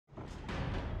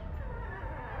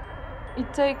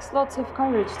It takes lots of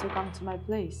courage to come to my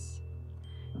place.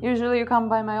 Usually you come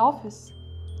by my office.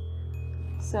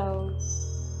 So,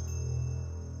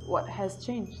 what has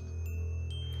changed?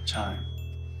 Time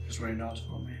is running out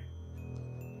for me.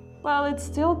 Well, it's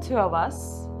still two of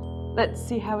us. Let's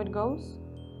see how it goes.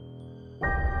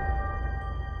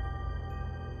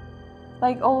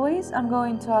 Like always, I'm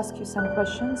going to ask you some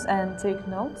questions and take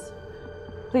notes.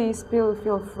 Please feel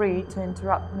free to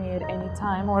interrupt me at any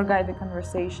time or guide the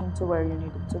conversation to where you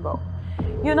need it to go.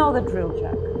 You know the drill,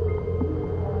 Jack.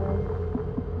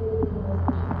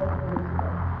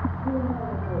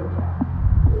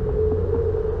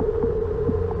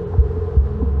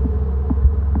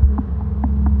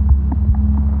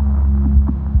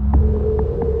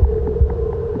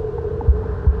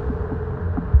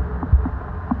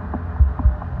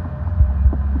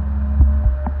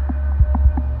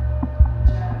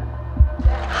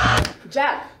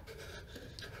 Jack!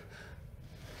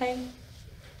 Hey.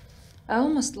 I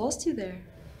almost lost you there.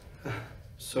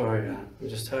 Sorry, I'm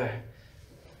just tired.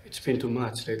 It's been too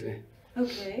much lately.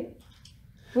 Okay.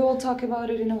 We will talk about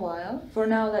it in a while. For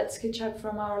now, let's catch up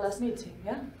from our last meeting,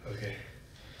 yeah? Okay.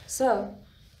 So,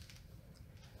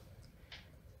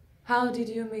 how did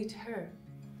you meet her?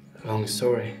 Long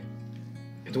story.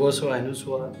 It was so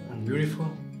unusual and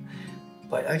beautiful.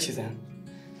 By accident.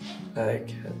 Like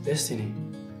destiny.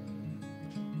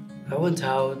 I went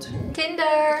out.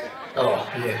 Tinder! Oh,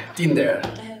 yeah, Tinder.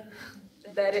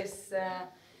 That is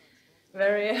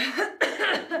very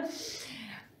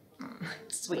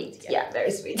sweet. Yeah,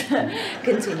 very sweet.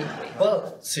 Continue, please.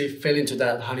 Well, she fell into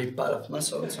that honey pot of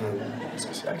muscles and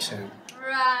satisfaction.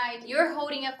 Right, you're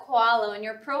holding a koala on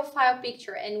your profile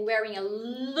picture and wearing a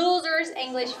loser's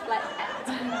English flat hat.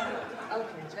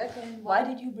 Okay, Jack, and why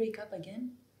did you break up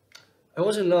again? I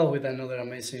was in love with another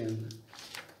amazing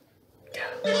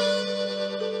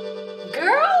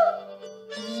Girl?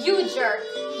 You jerk.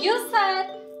 You said,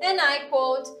 and I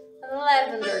quote,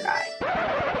 lavender guy.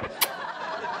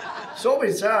 So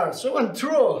bizarre, so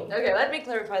untrue. Okay, let me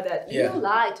clarify that. Yeah. You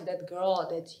lied to that girl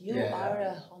that you Yeah. are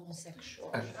a homosexual.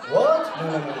 What?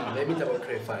 No. Let me double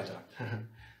clarify that.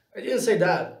 I didn't say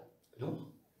that. No.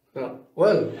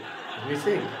 Well, let me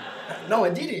think. No, I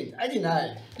didn't. I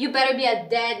deny. You better be a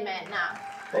dead man now.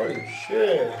 Holy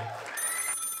shit.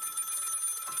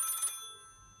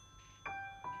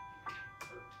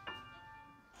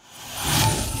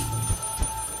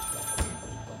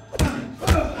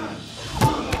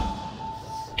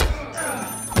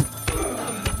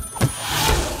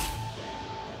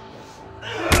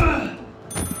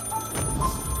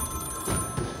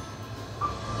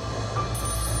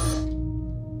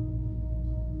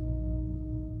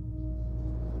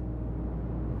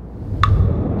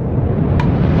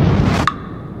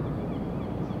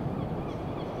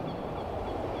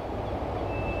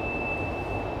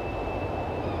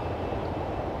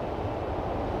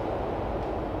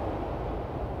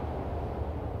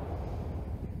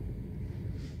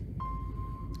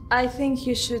 I think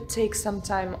you should take some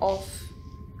time off.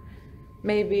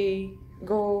 Maybe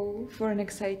go for an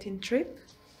exciting trip.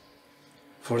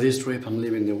 For this trip, I'm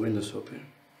leaving the windows open.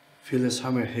 Feel the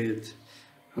summer heat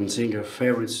and sing her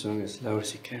favorite song as loud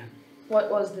as you can. What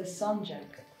was the song,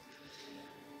 Jack?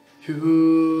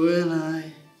 You and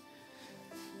I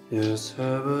just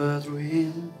have a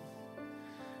dream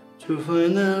to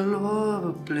find a love,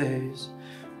 a place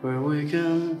where we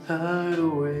can hide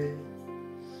away.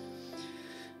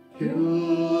 You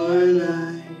and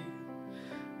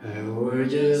I were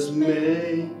just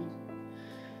made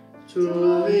to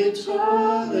love each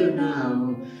other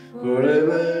now,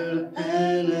 forever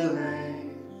and ever.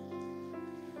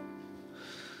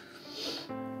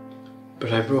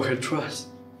 But I broke her trust,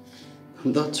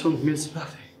 and that song means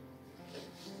nothing.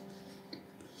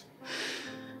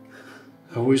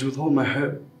 I wish with all my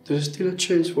heart there's still a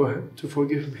chance for her to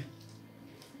forgive me.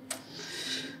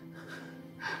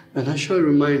 And I shall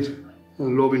remain a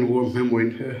loving, warm memory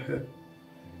in her heart.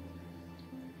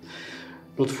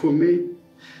 Not for me,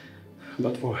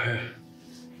 but for her.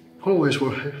 Always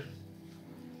for her.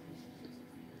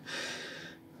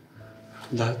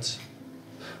 That's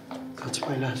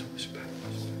my last wish.